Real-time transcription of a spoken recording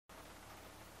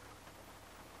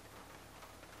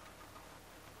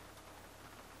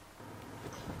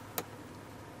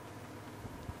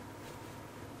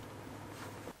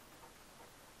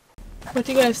What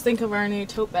do you guys think of our new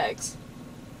tote bags?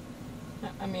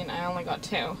 I mean, I only got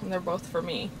 2, and they're both for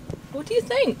me. What do you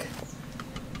think?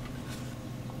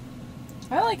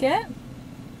 I like it.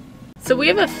 So we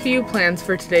have a few plans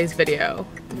for today's video.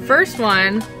 The first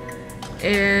one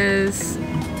is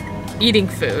eating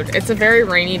food. It's a very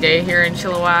rainy day here in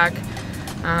Chilliwack.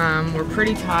 We're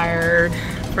pretty tired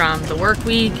from the work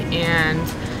week, and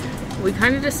we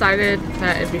kind of decided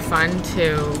that it'd be fun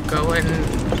to go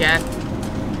and get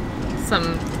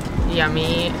some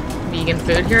yummy vegan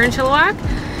food here in Chilliwack.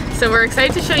 So we're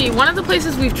excited to show you one of the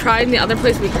places we've tried and the other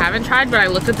place we haven't tried, but I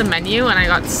looked at the menu and I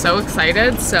got so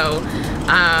excited. So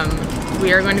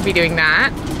we are going to be doing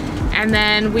that. And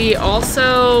then we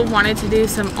also wanted to do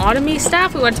some autumn-y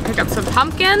stuff. We went to pick up some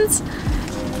pumpkins.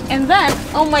 And then,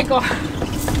 oh my god.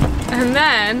 And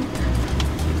then,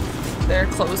 there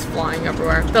are clothes flying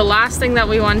everywhere. The last thing that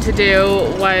we wanted to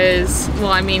do was,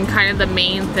 well, I mean, kind of the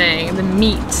main thing, the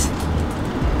meat,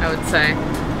 I would say,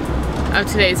 of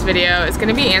today's video is going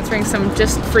to be answering some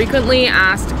just frequently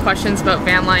asked questions about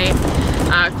van life,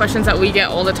 questions that we get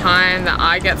all the time, that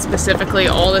I get specifically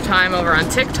all the time over on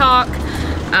TikTok.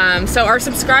 So our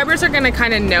subscribers are going to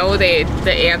kind of know the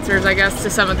answers, I guess, to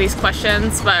some of these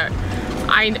questions, but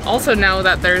I also know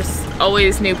that there's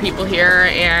always new people here,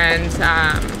 and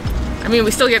I mean,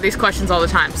 we still get these questions all the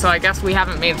time, so I guess we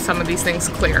haven't made some of these things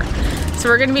clear. So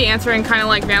we're going to be answering kind of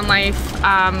like van life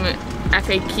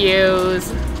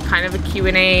FAQs, kind of a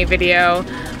Q&A video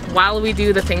while we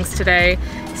do the things today.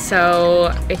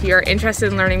 So if you're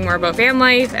interested in learning more about van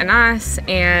life and us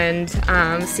and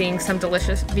seeing some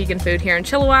delicious vegan food here in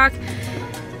Chilliwack,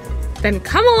 then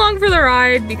come along for the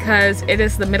ride, because it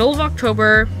is the middle of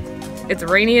October. It's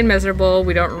rainy and miserable.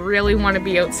 We don't really want to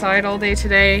be outside all day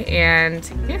today, and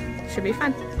yeah, it should be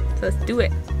fun. So let's do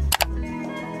it.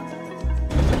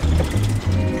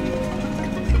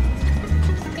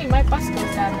 Hey, my bus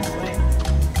goes down this way.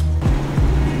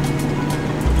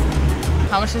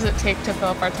 How much does it take to fill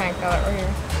up our tank now that we're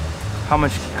here? How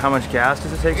much gas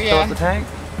does it take to fill up the tank?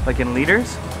 Like in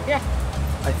liters? Yeah.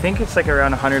 I think it's like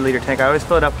around a 100-liter tank. I always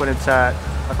fill it up when it's at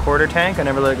a quarter tank. I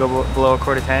never let it go below a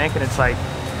quarter tank, and it's like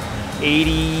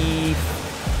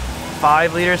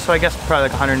 85 liters, so I guess probably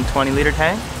like a 120-liter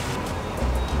tank.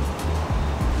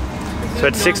 So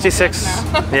it's 66,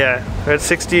 yeah, we're at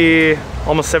 60,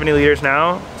 almost 70 liters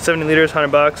now. 70 liters,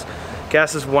 $100.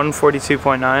 Gas is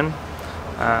 142.9.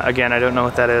 Again, I don't know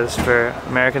what that is for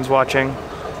Americans watching.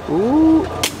 Ooh.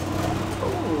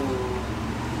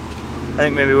 I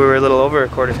think maybe we were a little over a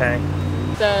quarter tank.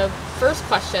 The first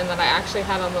question that I actually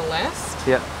had on the list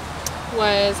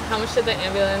was, how much did the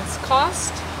ambulance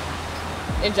cost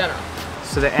in general?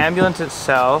 So the ambulance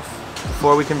itself,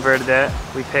 before we converted it,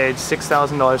 we paid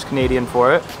 $6,000 Canadian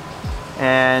for it.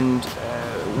 And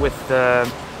with the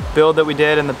build that we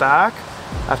did in the back,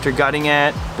 after gutting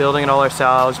it, building it all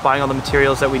ourselves, buying all the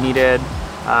materials that we needed,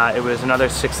 it was another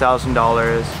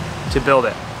 $6,000 to build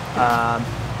it.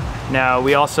 Now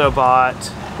we also we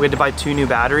had to buy 2 new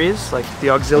batteries, like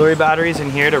the auxiliary batteries in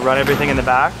here to run everything in the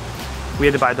back. We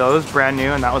had to buy those brand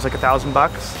new, and that was like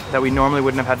 $1,000 that we normally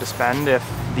wouldn't have had to spend if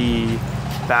the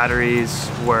batteries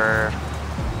were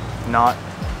not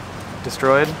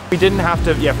destroyed. We didn't have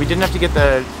to, if we didn't have to get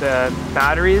the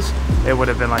batteries, it would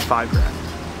have been like $5 grand.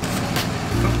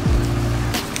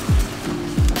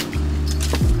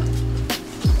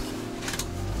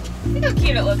 Look how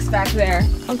cute it looks back there.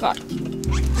 Oh god.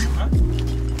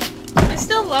 I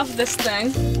still love this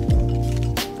thing.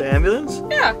 The ambulance?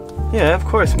 Yeah. Yeah, of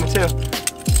course, me too.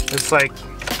 It's like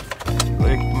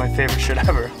my favorite shit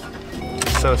ever.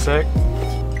 It's so sick.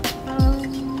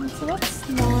 So that's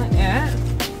not it. I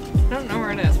don't know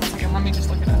where it is. 1 second, let me just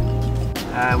look it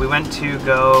up. We went to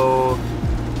go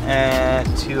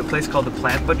to a place called the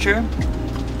Plant Butcher,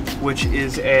 which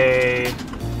is a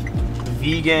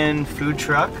vegan food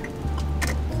truck.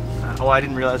 Oh, I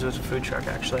didn't realize it was a food truck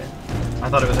actually. I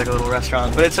thought it was like a little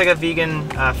restaurant, but it's like a vegan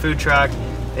food truck.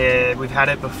 We've had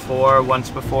it before, once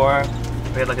before.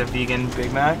 We had like a vegan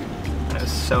Big Mac, and it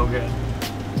was so good.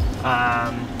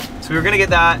 So we were gonna get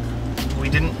that. We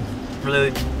didn't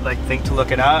really think to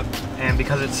look it up, and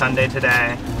because it's Sunday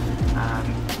today,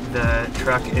 the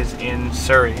truck is in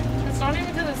Surrey. It's not even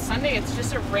because it's Sunday, it's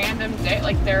just a random day,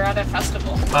 like they're at a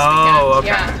festival. Oh,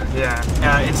 okay,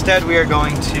 yeah. Instead we are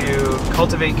going to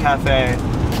Cultivate Cafe,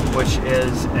 which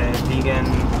is a vegan,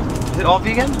 is it all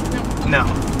vegan? No.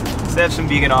 So they have some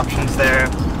vegan options there.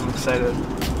 I'm excited.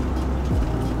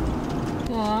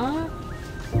 Aww.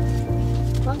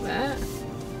 Love that.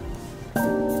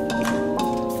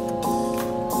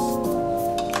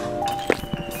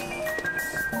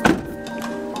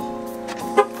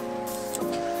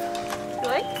 You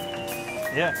like?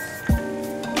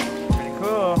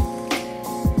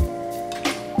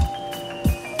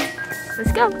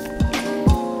 Let's go.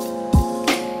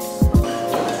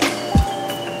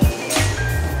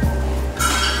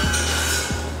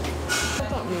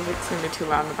 Music's gonna be too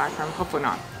loud in the background. Hopefully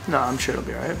not. No, I'm sure it'll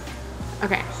be alright.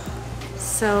 Okay.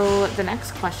 So the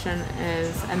next question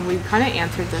is, and we kind of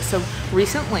answered this. So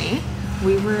recently,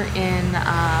 we were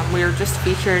just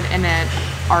featured in an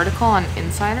article on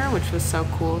Insider, which was so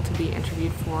cool to be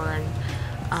interviewed for, and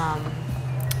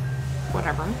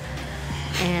whatever.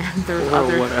 And there were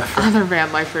other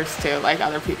van lifers too, like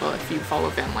other people. If you follow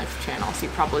van life channels, you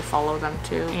probably follow them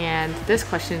too. And this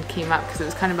question came up because it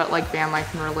was kind of about like van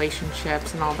life and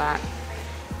relationships and all that.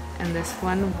 And this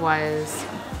one was,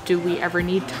 do we ever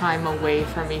need time away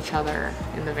from each other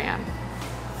in the van?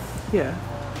 Yeah,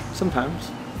 sometimes.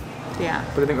 Yeah.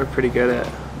 But I think we're pretty good at,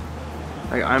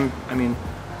 like I'm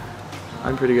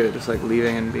pretty good at just like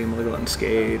leaving and being able to go out and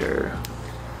skate, or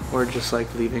just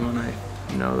like leaving when I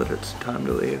know that it's time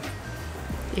to leave.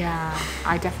 Yeah,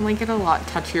 I definitely get a lot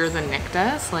touchier than Nick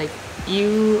does. Like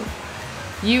you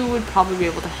would probably be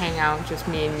able to hang out, just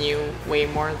me and you, way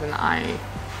more than I'm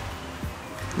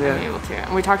able to.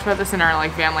 And we talked about this in our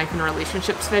like van life and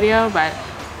relationships video, but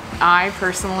I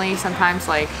personally sometimes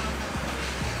like,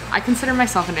 I consider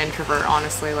myself an introvert,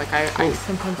 honestly. Like I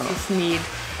sometimes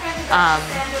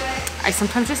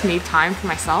just need time for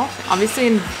myself. Obviously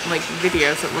in like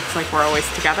videos it looks like we're always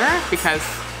together because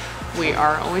we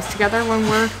are always together when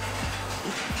we're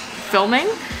filming.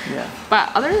 Yeah.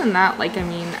 But other than that, like I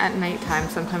mean, at nighttime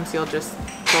sometimes you'll just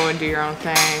go and do your own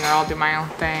thing, or I'll do my own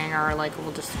thing, or like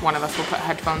one of us will put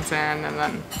headphones in and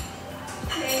then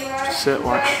just sit,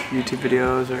 watch YouTube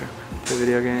videos or play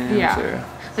video games. Yeah. Or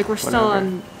like we're still a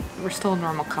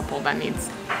normal couple that needs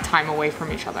time away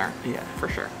from each other. Yeah. For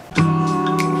sure.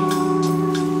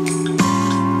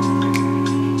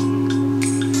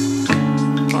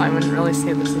 Well, I wouldn't really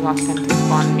say this is authentic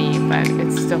on me, but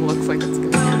it still looks like it's gonna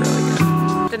be really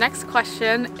good. The next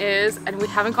question is, and we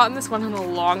haven't gotten this one in a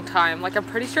long time, like I'm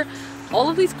pretty sure all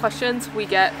of these questions we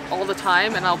get all the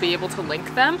time and I'll be able to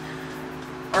link them,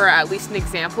 or at least an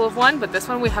example of one, but this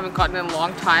one we haven't gotten in a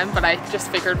long time, but I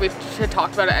just figured we should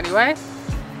talk about it anyway,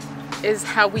 is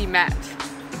how we met.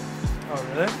 Oh,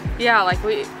 really? Yeah, like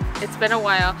it's been a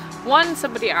while. One,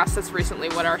 somebody asked us recently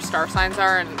what our star signs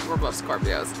are, and we're both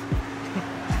Scorpios.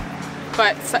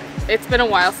 But it's been a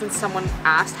while since someone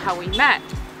asked how we met,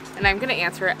 and I'm gonna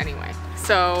answer it anyway.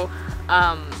 So,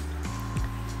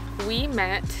 we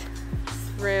met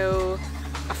through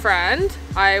a friend.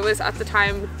 I was at the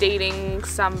time dating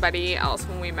somebody else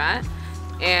when we met,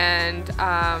 and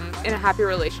in a happy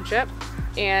relationship,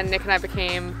 and Nick and I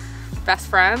became best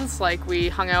friends. Like we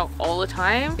hung out all the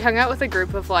time. We hung out with a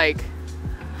group of like,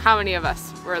 how many of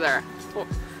us were there?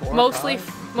 Mostly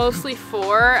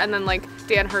four, and then like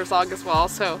Dan Herzog as well.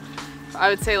 So I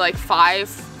would say like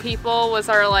 5 people was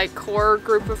our like core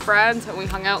group of friends, and we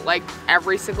hung out like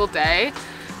every single day.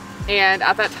 And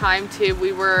at that time too,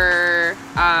 we were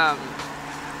all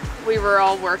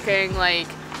working like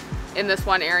in this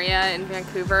one area in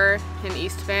Vancouver in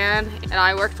East Van, and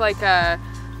I worked like a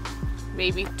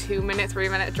maybe 2-3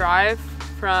 minute drive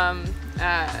from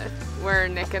where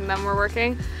Nick and them were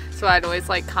working. So I'd always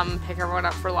like come pick everyone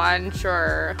up for lunch,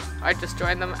 or I'd just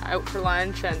join them out for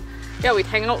lunch, and yeah, we'd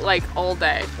hang out like all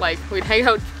day. Like we'd hang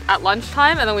out at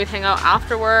lunchtime, and then we'd hang out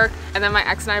after work. And then my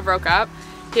ex and I broke up.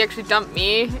 He actually dumped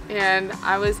me, and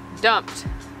I was dumped.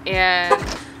 And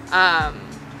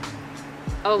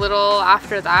a little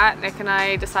after that, Nick and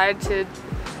I decided to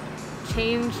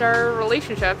change our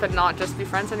relationship and not just be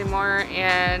friends anymore.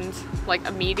 And like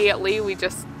immediately we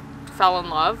just fell in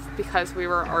love because we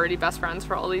were already best friends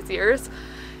for all these years.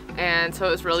 And so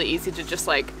it was really easy to just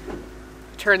like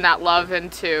turn that love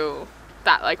into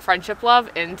that like friendship love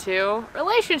into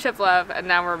relationship love. And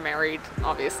now we're married,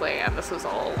 obviously, and this was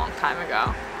all a long time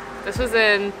ago. This was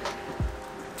in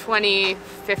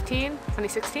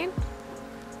 2016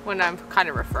 when I'm kind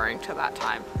of referring to that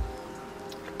time.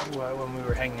 When we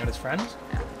were hanging out as friends?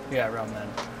 Yeah, around then.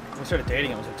 When we started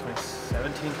dating, it was like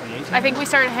 2017, 2018? I think we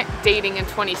started dating in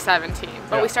 2017,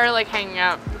 but we started like hanging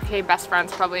out, became best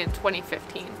friends probably in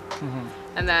 2015. Mm-hmm.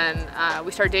 And then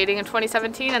we started dating in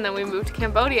 2017, and then we moved to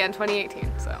Cambodia in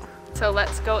 2018. So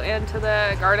let's go into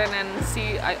the garden and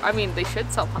see. I mean, they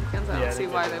should sell pumpkins. I don't see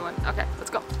why they wouldn't. Okay, let's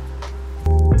go.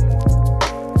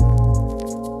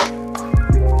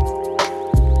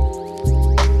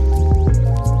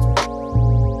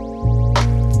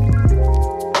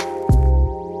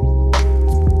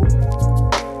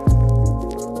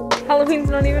 Halloween's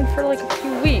not even for like a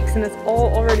few weeks, and it's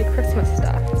all already Christmas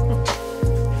stuff.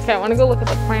 Okay, I want to go look at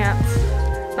the plants.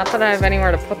 Not that I have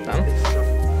anywhere to put them.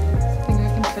 Think I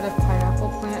can fit a pineapple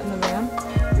plant in the van?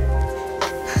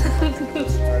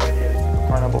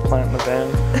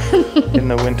 van in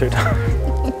the winter time.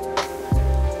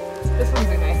 This one's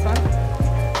a nice one.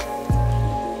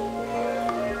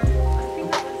 I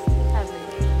think that's heavy.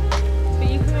 But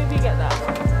you can maybe get that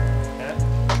one.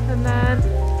 Yeah. And then,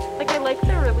 like, I like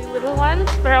the really little ones,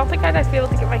 but I don't think I'd be able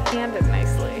to get my hand in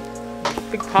nicely.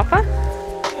 Big Papa?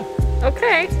 Yeah.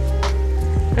 Okay.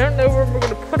 I don't know where we're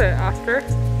gonna put it after.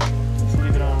 Let's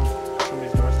leave it on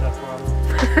somebody's doorstep for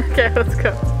them. Okay, let's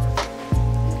go.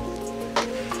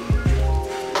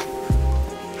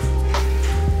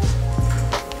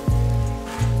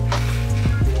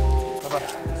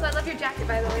 Bye-bye. So I love your jacket,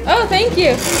 by the way. Oh, thank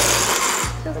you.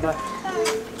 Bye-bye.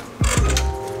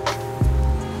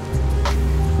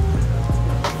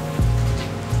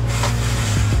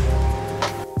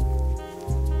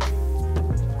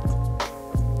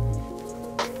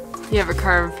 You have a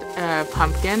carved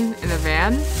pumpkin in a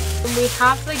van. And we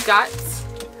have the guts.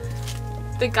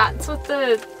 The guts with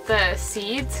the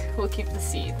seeds. We'll keep the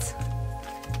seeds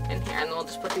in here and then we'll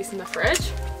just put these in the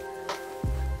fridge.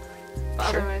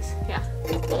 But Sure. otherwise, yeah.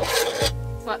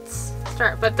 Let's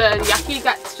start. But the yucky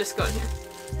guts just go in here.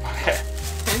 Okay.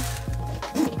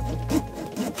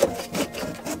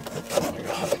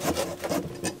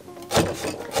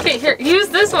 Oh Okay, here, use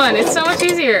this one. It's so much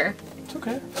easier. It's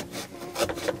okay.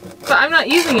 But I'm not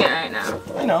using it right now.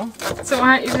 I know. So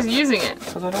why aren't you just using it?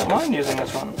 Because I don't mind using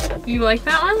this one. You like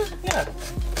that one? Yeah.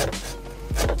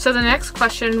 So the next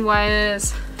question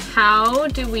was, how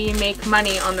do we make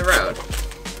money on the road?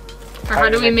 Or how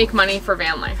do we make money for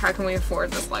van life? How can we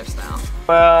afford this lifestyle?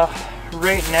 Well,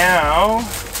 right now,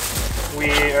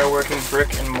 we are working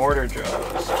brick and mortar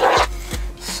jobs.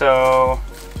 So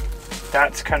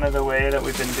that's kind of the way that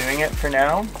we've been doing it for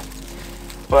now.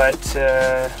 But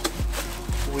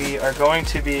we are going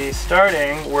to be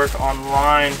starting work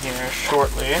online here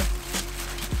shortly.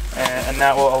 And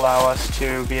that will allow us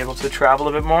to be able to travel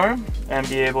a bit more and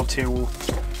be able to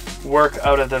work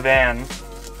out of the van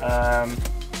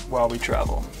while we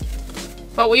travel.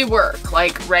 But we work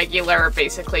like regular,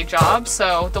 basically, jobs.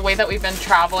 So the way that we've been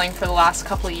traveling for the last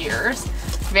couple of years,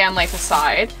 van life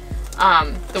aside,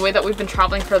 the way that we've been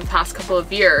traveling for the past couple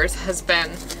of years has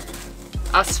been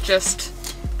us just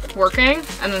working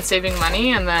and then saving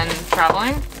money and then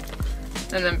traveling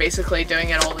and then basically doing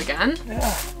it all again. Yeah.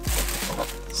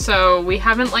 So we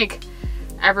haven't like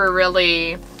ever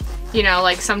really, you know,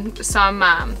 like some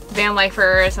van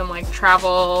lifers and like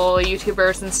travel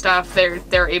YouTubers and stuff,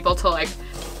 they're able to, like,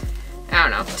 I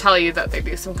don't know, tell you that they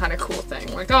do some kind of cool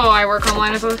thing. Like, oh, I work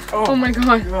online as a, oh my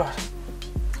god.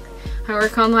 I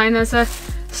work online as a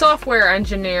software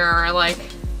engineer, or like,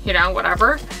 you know,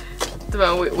 whatever.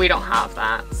 But we don't have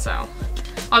that, so.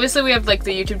 Obviously we have like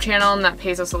the YouTube channel and that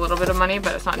pays us a little bit of money,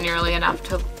 but it's not nearly enough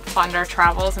to fund our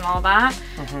travels and all that.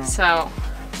 So,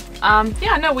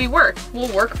 yeah, no, we work.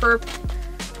 We'll work for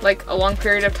like a long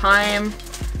period of time.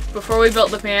 Before we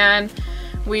built the van,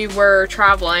 we were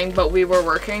traveling, but we were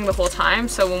working the whole time.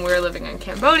 So when we were living in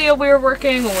Cambodia, we were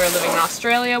working. When we were living in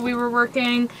Australia, we were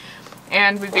working.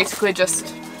 And we basically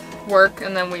just work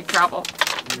and then we travel.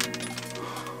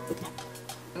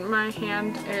 My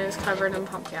hand is covered in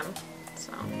pumpkin,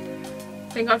 so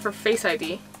thank God for Face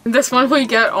ID. This one we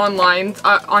get online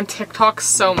on TikTok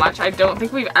so much. I don't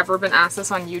think we've ever been asked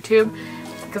this on YouTube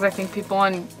because I think people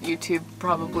on YouTube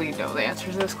probably know the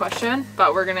answer to this question,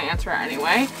 but we're gonna answer it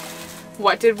anyway.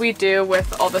 What did we do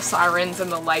with all the sirens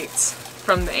and the lights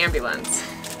from the ambulance?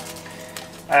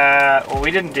 Well,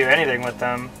 we didn't do anything with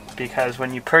them because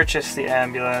when you purchase the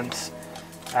ambulance,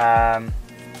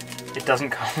 it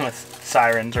doesn't come with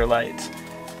sirens or lights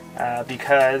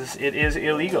because it is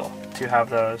illegal to have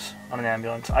those on an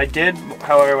ambulance. I did,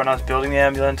 however, when I was building the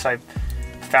ambulance, I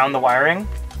found the wiring.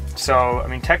 So, I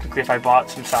mean, technically if I bought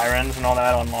some sirens and all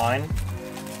that online,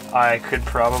 I could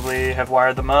probably have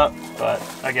wired them up, but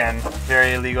again,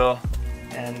 very illegal.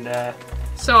 And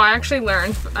so I actually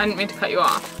learned, I didn't mean to cut you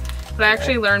off, but I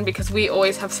actually learned because we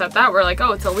always have said that, we're like,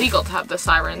 oh, it's illegal to have the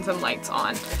sirens and lights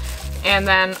on. And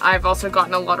then I've also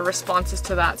gotten a lot of responses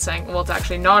to that saying, well, it's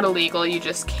actually not illegal, you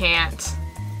just can't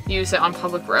use it on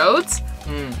public roads.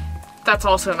 That's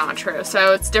also not true.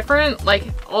 So it's different, like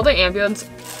all the ambulance,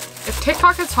 if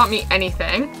TikTok has taught me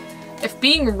anything, if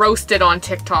being roasted on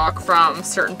TikTok from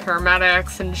certain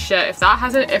paramedics and shit, if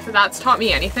that's taught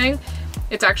me anything,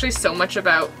 it's actually so much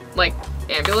about like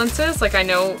ambulances. Like I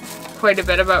know quite a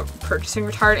bit about purchasing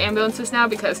retired ambulances now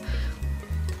because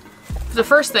the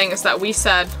first thing is that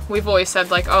we've always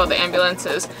said like, oh, the ambulance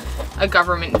is a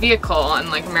government vehicle, and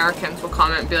like Americans will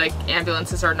comment and be like,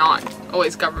 ambulances are not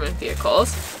always government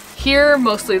vehicles. Here,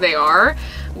 mostly they are.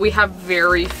 We have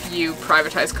very few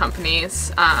privatized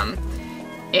companies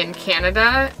in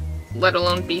Canada, let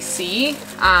alone BC.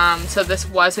 So this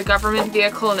was a government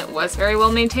vehicle and it was very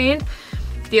well maintained.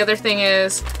 The other thing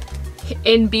is,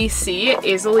 in BC, it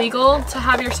is illegal to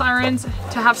have sirens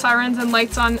and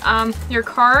lights on your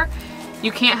car.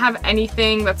 You can't have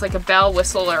anything that's like a bell,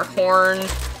 whistle, or horn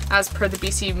as per the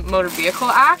BC Motor Vehicle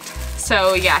Act.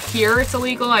 So yeah, here it's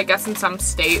illegal. I guess in some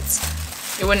states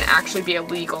it wouldn't actually be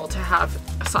illegal to have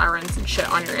sirens and shit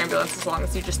on your ambulance as long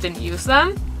as you just didn't use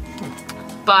them.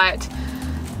 But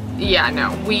yeah,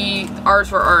 no,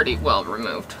 ours were already well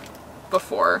removed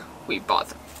before we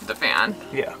bought the van.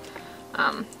 Yeah.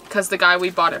 Because the guy we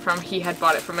bought it from, he had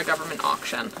bought it from a government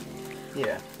auction.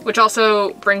 Yeah. Which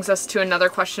also brings us to another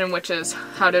question, which is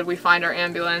how did we find our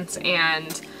ambulance,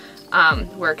 and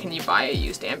where can you buy a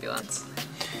used ambulance?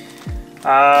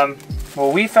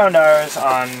 Well, we found ours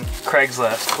on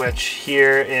Craigslist, which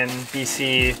here in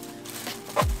BC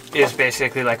is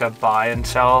basically like a buy and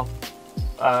sell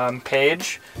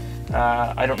page.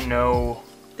 I don't know.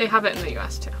 They have it in the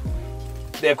US too.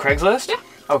 They have Craigslist? Yeah.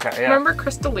 Okay, yeah. Remember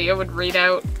Crystalia would read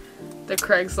out the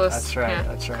Craigslist? That's right, yeah.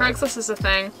 that's right. Craigslist is a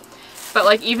thing. But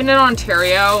like even in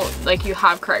Ontario, like you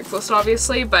have Craigslist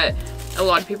obviously, but a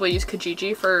lot of people use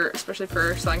Kijiji especially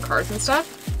for selling cars and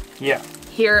stuff. Yeah.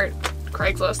 Here,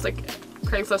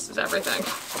 Craigslist is everything.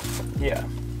 Yeah.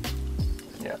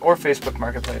 Yeah, or Facebook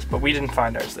Marketplace, but we didn't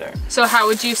find ours there. So how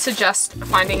would you suggest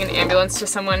finding an ambulance to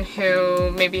someone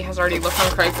who maybe has already looked on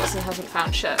Craigslist and hasn't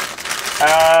found shit?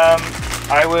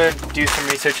 I would do some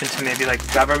research into maybe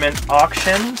like government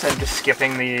auctions and just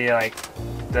skipping the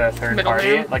third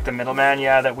party, like the middleman,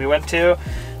 yeah, that we went to.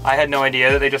 I had no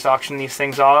idea that they just auctioned these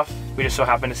things off. We just so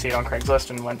happened to see it on Craigslist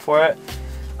and went for it.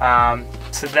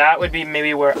 So that would be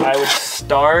maybe where I would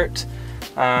start.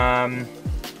 I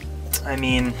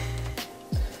mean,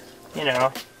 you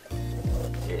know,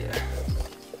 yeah.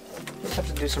 Just have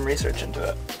to do some research into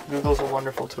it. Google's a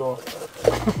wonderful tool.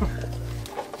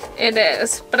 It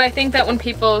is, but I think that when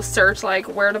people search like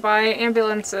where to buy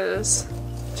ambulances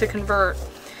to convert,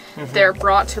 they're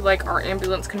brought to like our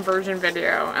ambulance conversion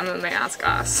video and then they ask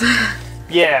us.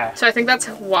 Yeah. So I think that's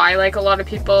why like a lot of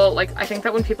people, like I think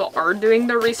that when people are doing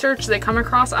their research, they come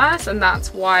across us, and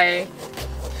that's why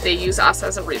they use us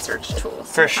as a research tool.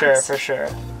 For sure, for sure.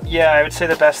 Yeah, I would say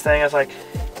the best thing is like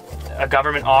a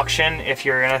government auction if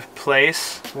you're in a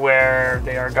place where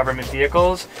they are government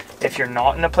vehicles. If you're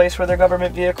not in a place where they're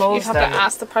government vehicles, you have to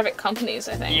ask the private companies,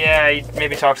 I think. Yeah, you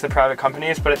maybe talk to the private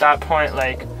companies, but at that point,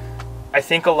 like, I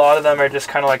think a lot of them are just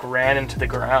kind of like ran into the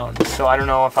ground. So I don't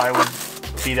know if I would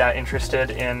be that interested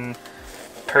in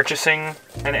purchasing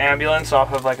an ambulance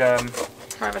off of like a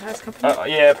privatized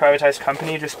company. Yeah, privatized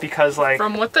company, just because like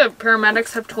from what the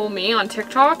paramedics have told me on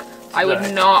TikTok, I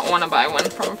would not want to buy one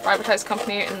from a privatized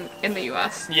company in the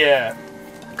US. Yeah.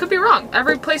 Could be wrong.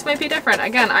 Every place might be different.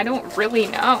 Again, I don't really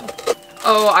know.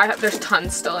 Oh, there's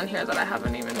tons still in here that I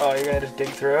haven't even. Oh, you're gonna just dig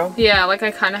through? Yeah, like I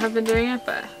kind of have been doing it,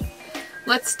 but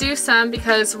let's do some,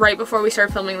 because right before we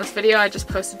started filming this video, I just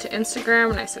posted to Instagram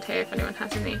and I said, hey, if anyone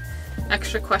has any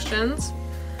extra questions.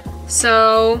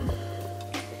 So,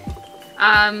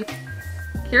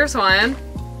 here's one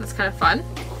that's kind of fun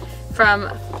from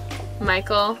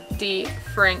Michael D.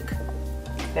 Frank.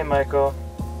 Hey, Michael.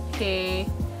 Hey.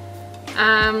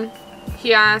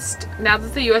 He asked, now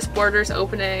that the US border is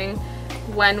opening,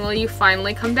 when will you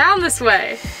finally come down this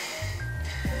way?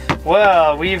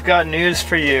 Well, we've got news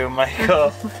for you,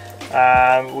 Michael.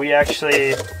 We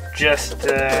actually just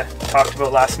talked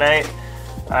about last night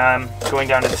going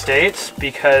down to the States,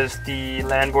 because the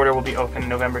land border will be open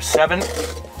November 7th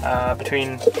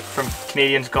from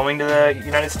Canadians going to the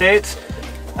United States.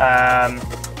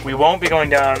 We won't be going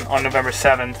down on November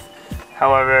 7th.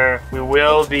 However, we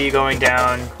will be going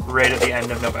down right at the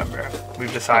end of November.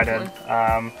 We've decided.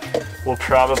 We'll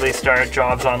probably start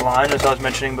jobs online, as I was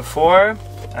mentioning before.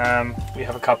 We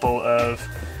have a couple of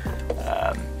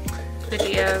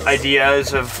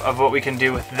ideas of what we can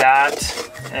do with that,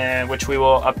 and which we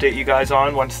will update you guys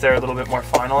on once they're a little bit more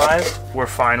finalized. We're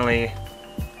finally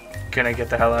gonna get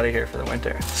the hell out of here for the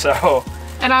winter. So.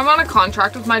 And I'm on a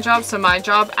contract with my job, so my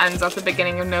job ends at the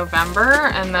beginning of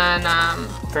November, and then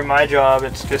for my job,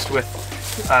 it's just with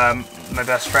my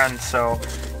best friend. So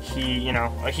he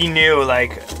knew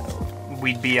like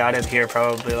we'd be out of here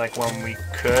probably like when we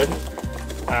could.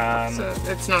 So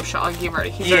it's no shock.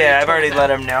 I've already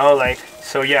let him know. Like,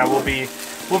 so yeah, we'll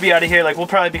be out of here. Like, we'll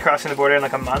probably be crossing the border in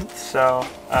like a month. So,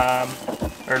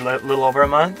 or a little over a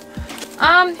month.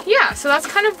 Yeah. So that's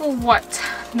kind of what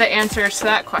the answer is to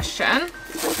that question.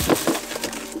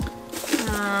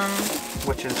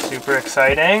 Which is super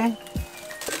exciting.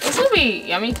 This will be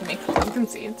yummy to make pumpkin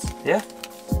seeds. Yeah.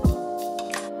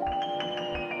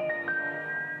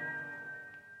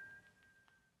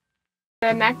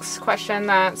 The next question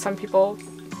that some people,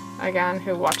 again,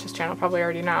 who watch this channel probably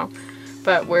already know,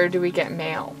 but where do we get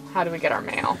mail? How do we get our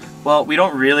mail? Well, we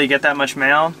don't really get that much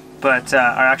mail, but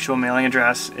our actual mailing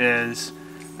address is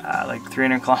like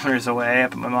 300 kilometers away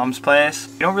up at my mom's place.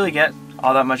 We don't really get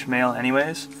all that much mail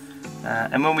anyways.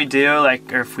 And when we do,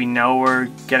 like, or if we know we're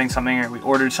getting something or we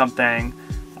ordered something,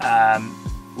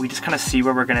 we just kind of see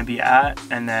where we're going to be at,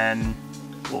 and then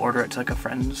we'll order it to like a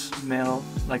friend's mail,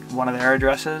 like one of their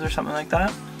addresses or something like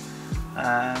that.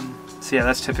 So yeah,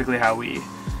 that's typically how we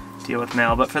deal with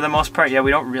mail. But for the most part, yeah,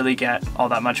 we don't really get all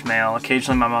that much mail.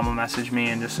 Occasionally my mom will message me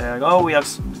and just say like, oh, we have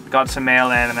got some mail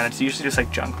in, and then it's usually just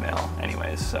like junk mail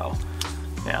anyways, so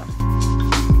yeah.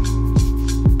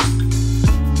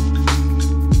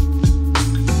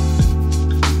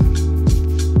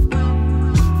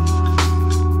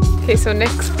 Okay, so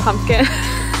Nick's pumpkin.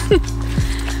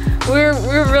 we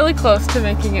were really close to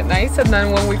making it nice, and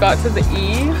then when we got to the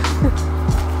eve,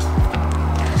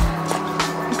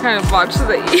 we kind of botched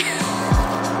the eve.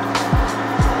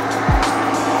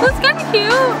 That's kind of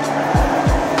cute.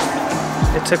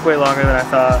 It took way longer than I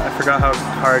thought. I forgot how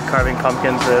hard carving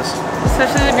pumpkins is.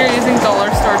 Especially when you're using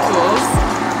dollar store tools.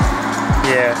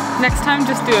 Yeah. Next time,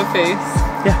 just do a face.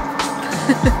 Yeah.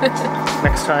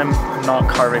 Next time, I'm not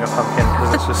carving a pumpkin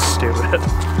because it's just stupid.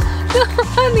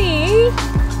 Honey!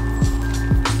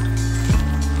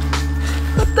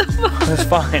 What the fuck? It's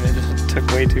fine, it just took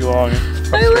way too long.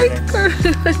 I like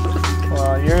carving.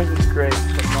 Well, yours is great,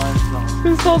 but mine's not.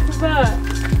 Whose fault is that?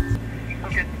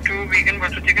 Okay, 2 vegan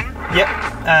butter chicken.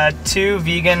 Yep, 2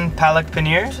 vegan palak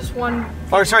paneer. Just one.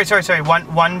 Oh, sorry.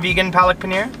 One vegan palak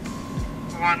paneer.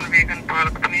 1 vegan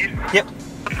palak paneer. Yep.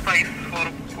 Spice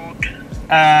for food.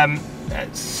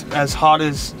 As hot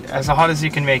as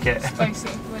you can make it. Spicy.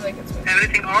 We like it spicy.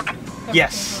 Everything hot? Everything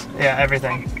Yes. hot. Yeah,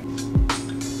 everything.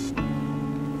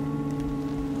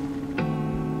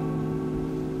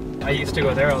 I used to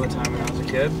go there all the time when I was a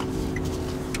kid.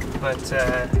 But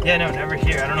yeah, no, never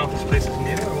here. I don't know if this place is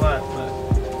new or what, but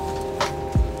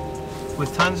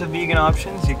with tons of vegan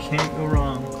options, you can't go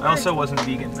wrong. I also wasn't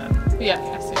vegan then. Yeah,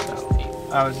 yes, it was.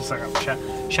 I was just like,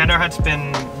 Shandar Hut's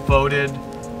been voted,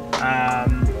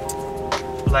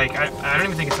 like, I don't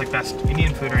even think it's like best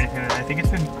Indian food or anything like that. I think it's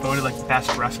been voted like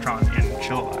best restaurant in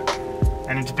Chilliwack.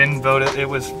 And it's been voted, it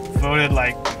was voted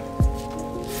like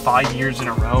 5 years in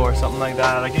a row or something like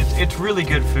that. Like, it's really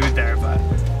good food there, but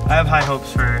I have high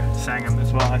hopes for Sangam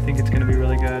as well. I think it's gonna be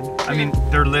really good. I mean,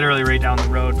 they're literally right down the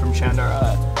road from Shandar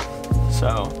Hut.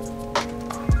 So,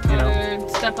 you know.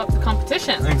 Step up the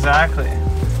competition. Exactly.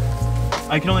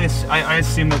 I can only, I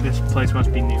assume that this place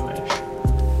must be newish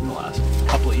in the last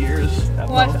couple of years at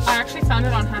Well, most. I actually found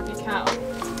it on Happy Cow.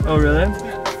 Oh, really?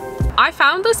 Yeah. I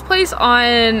found this place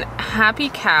on Happy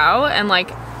Cow, and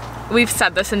like, we've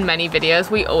said this in many videos,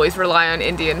 we always rely on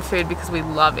Indian food because we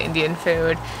love Indian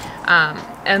food.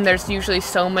 And there's usually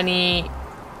so many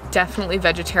definitely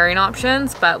vegetarian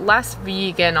options, but less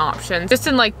vegan options, just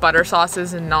in like butter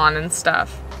sauces and naan and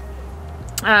stuff.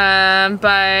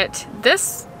 But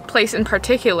this place in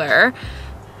particular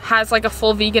has like a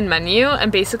full vegan menu,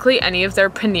 and basically any of their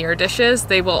paneer dishes,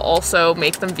 they will also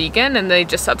make them vegan, and they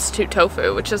just substitute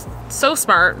tofu, which is so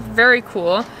smart, very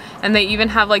cool. And they even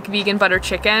have like vegan butter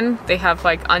chicken, they have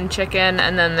like unchicken,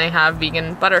 and then they have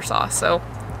vegan butter sauce. So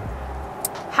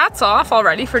hats off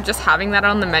already for just having that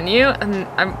on the menu, and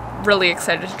I'm really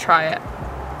excited to try it.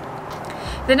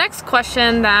 The next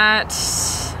question that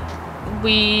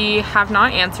we have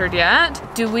not answered yet,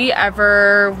 do we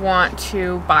ever want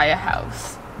to buy a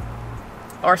house?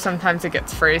 Or sometimes it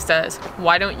gets phrased as,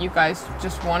 why don't you guys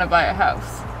just want to buy a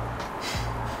house?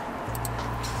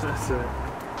 That's a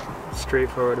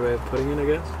straightforward way of putting it, I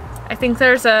guess. I think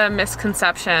there's a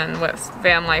misconception with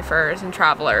van lifers and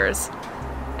travelers,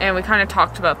 and we kind of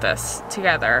talked about this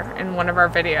together in one of our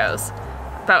videos,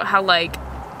 about how like,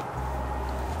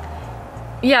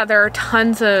 yeah, there are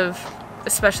tons of,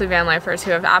 especially van lifers,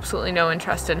 who have absolutely no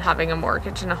interest in having a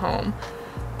mortgage and a home.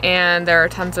 And there are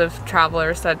tons of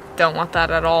travelers that don't want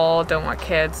that at all, don't want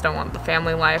kids, don't want the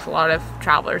family life. A lot of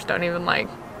travelers don't even like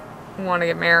want to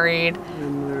get married.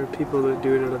 And there are people that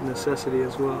do it out of necessity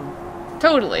as well.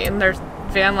 Totally, and there's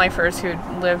van lifers who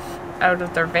live out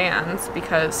of their vans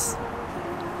because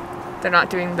they're not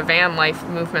doing the van life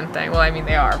movement thing. Well, I mean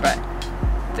they are, but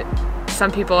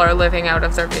some people are living out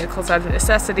of their vehicles out of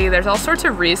necessity. There's all sorts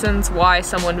of reasons why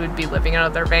someone would be living out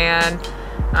of their van,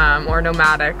 or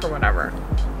nomadic or whatever.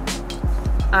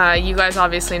 You guys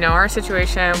obviously know our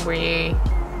situation. We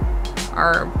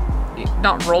are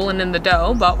not rolling in the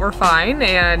dough, but we're fine,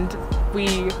 and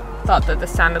we thought that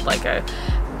this sounded like a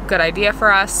good idea for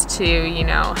us to, you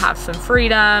know, have some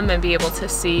freedom and be able to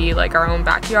see like our own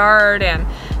backyard and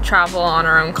travel on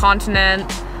our own continent.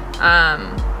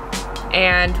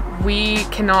 And we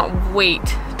cannot wait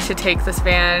to take this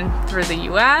van through the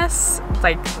US.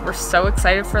 Like, we're so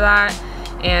excited for that,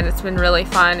 and it's been really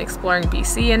fun exploring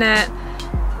BC in it.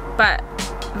 But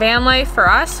van life for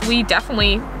us, we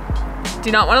definitely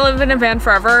do not want to live in a van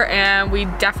forever, and we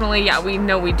definitely, yeah, we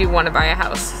know we do want to buy a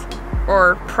house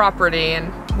or property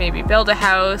and maybe build a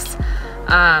house.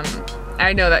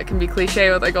 I know that can be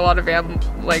cliche with like a lot of van,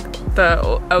 like the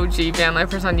OG van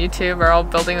lifers on YouTube are all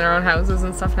building their own houses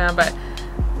and stuff now, but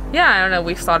yeah, I don't know,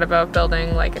 we've thought about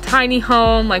building like a tiny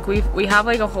home, like we have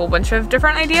like a whole bunch of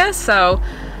different ideas. So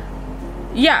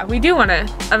yeah, we do want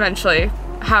to eventually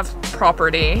have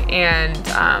property, and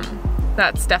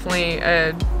that's definitely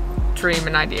a dream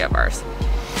and idea of ours.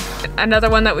 Another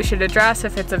one that we should address,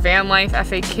 if it's a van life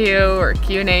FAQ or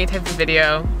Q&A type of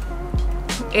video,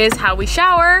 is how we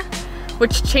shower,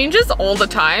 which changes all the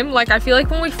time. Like, I feel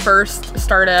like when we first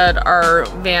started our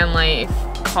van life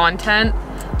content,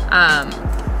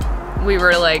 we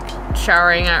were like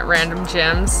showering at random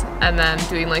gyms and then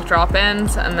doing like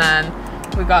drop-ins, and then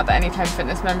we got the Anytime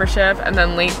Fitness membership. And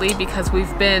then lately, because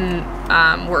we've been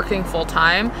working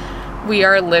full-time, we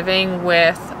are living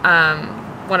with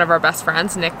one of our best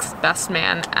friends, Nick's best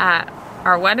man, at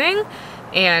our wedding,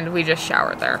 and we just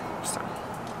showered there, so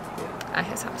at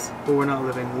his house. But we're not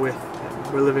living with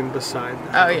him. We're living beside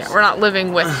the house. Oh yeah, we're not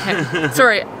living with him.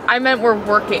 Sorry, I meant we're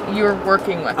working. You're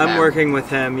working with him. I'm working with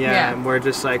him, yeah. And we're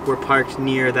just like, we're parked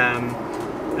near them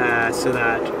so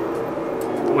that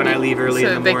when I leave early in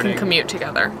the morning. So they can commute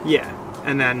together. Yeah,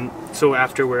 and then, so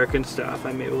after work and stuff,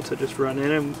 I'm able to just run in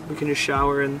and we can just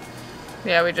shower and...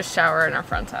 Yeah, we just shower in our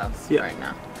friend's house right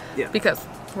now. Yeah. Because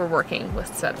we're working with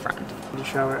said friend. You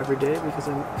shower every day because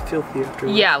I'm filthy after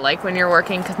work. Yeah, like when you're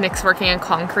working, because Nick's working in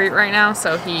concrete right now,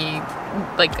 so he,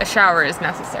 like, a shower is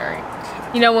necessary.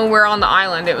 You know, when we're on the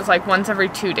island, it was like once every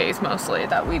 2 days mostly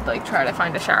that we'd like try to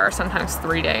find a shower, sometimes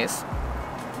 3 days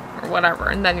or whatever,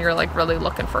 and then you're like really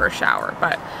looking for a shower.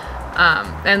 But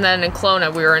and then in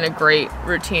Kelowna, we were in a great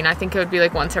routine. I think it would be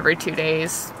like once every 2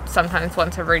 days, sometimes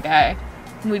once every day.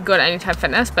 We'd go to Anytime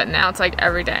Fitness, but now it's like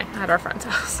every day at our friend's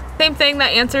house. Same thing,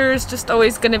 that answer is just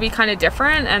always going to be kind of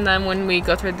different. And then when we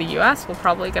go through the US, we'll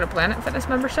probably get a Planet Fitness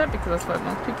membership because that's what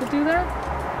most people do there.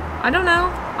 I don't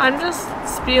know. I'm just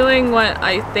spewing what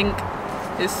I think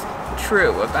is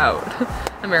true about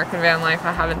American van life.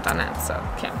 I haven't done it, so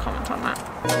can't comment on that.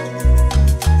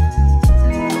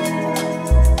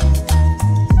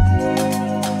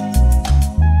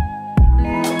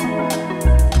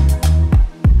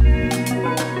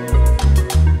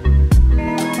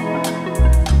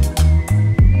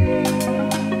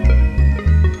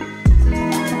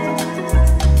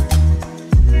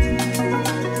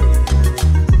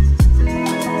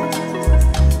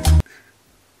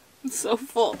 So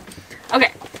full.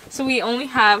 Okay, so we only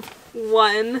have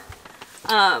one,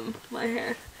 my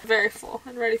hair, very full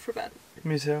and ready for bed.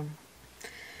 Me too.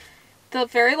 The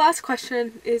very last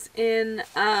question is in,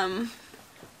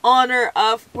 honor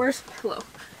of, where's my pillow?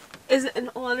 Is it in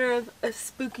honor of a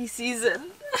spooky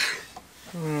season?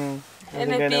 I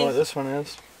think I know what this one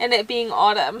is. And it being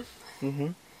autumn. Mm-hmm.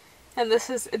 And this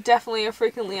is definitely a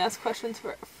frequently asked question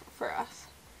for us.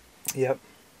 Yep.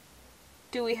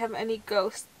 Do we have any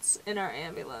ghosts in our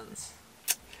ambulance?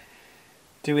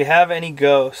 Do we have any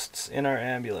ghosts in our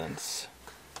ambulance?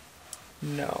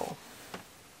 No.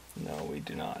 No, we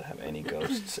do not have any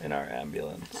ghosts in our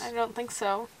ambulance. I don't think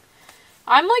so.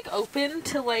 I'm like open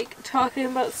to like talking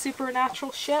about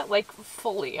supernatural shit, like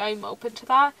fully. I'm open to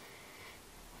that.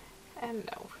 And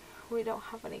no, we don't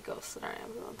have any ghosts in our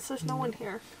ambulance. There's no one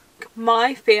here.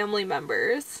 My family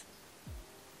members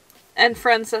and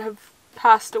friends that have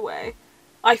passed away,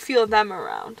 I feel them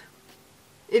around,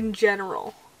 in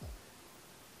general.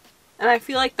 And I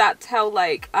feel like that's how,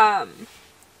 like,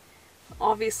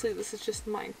 obviously this is just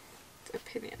my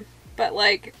opinion, but,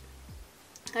 like,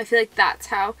 I feel like that's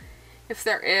how, if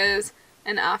there is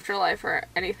an afterlife or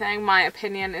anything, my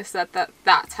opinion is that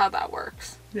that's how that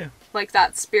works. Yeah. Like,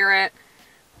 that spirit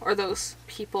or those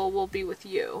people will be with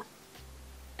you,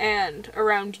 and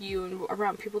around you, and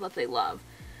around people that they love.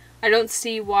 I don't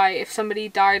see why, if somebody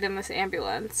died in this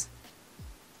ambulance,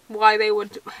 why they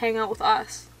would hang out with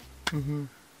us. Mm-hmm.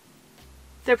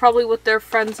 They're probably with their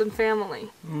friends and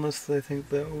family. Unless they think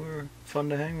that we're fun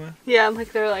to hang with. Yeah,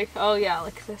 like they're like, oh yeah,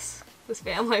 like this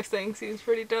van life thing seems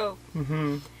pretty dope.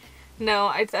 Mm-hmm. No,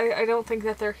 I don't think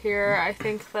that they're here. I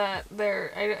think that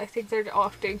I think they're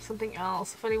off doing something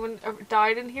else. If anyone ever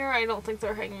died in here, I don't think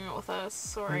they're hanging out with us.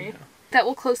 Sorry. Yeah. That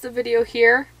will close the video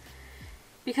here.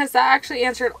 because that actually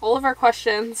answered all of our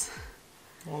questions.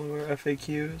 All of our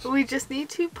FAQs. We just need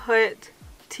to put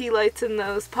tea lights in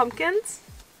those pumpkins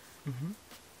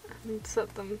and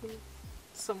set them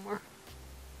somewhere.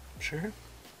 Sure.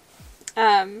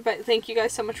 But thank you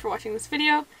guys so much for watching this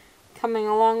video, coming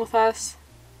along with us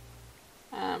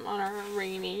on our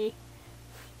rainy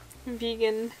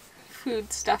vegan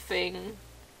food stuffing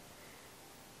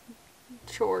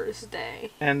chores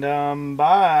day. And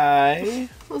bye.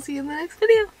 We'll see you in the next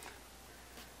video.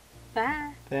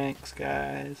 Bye. Thanks,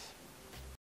 guys.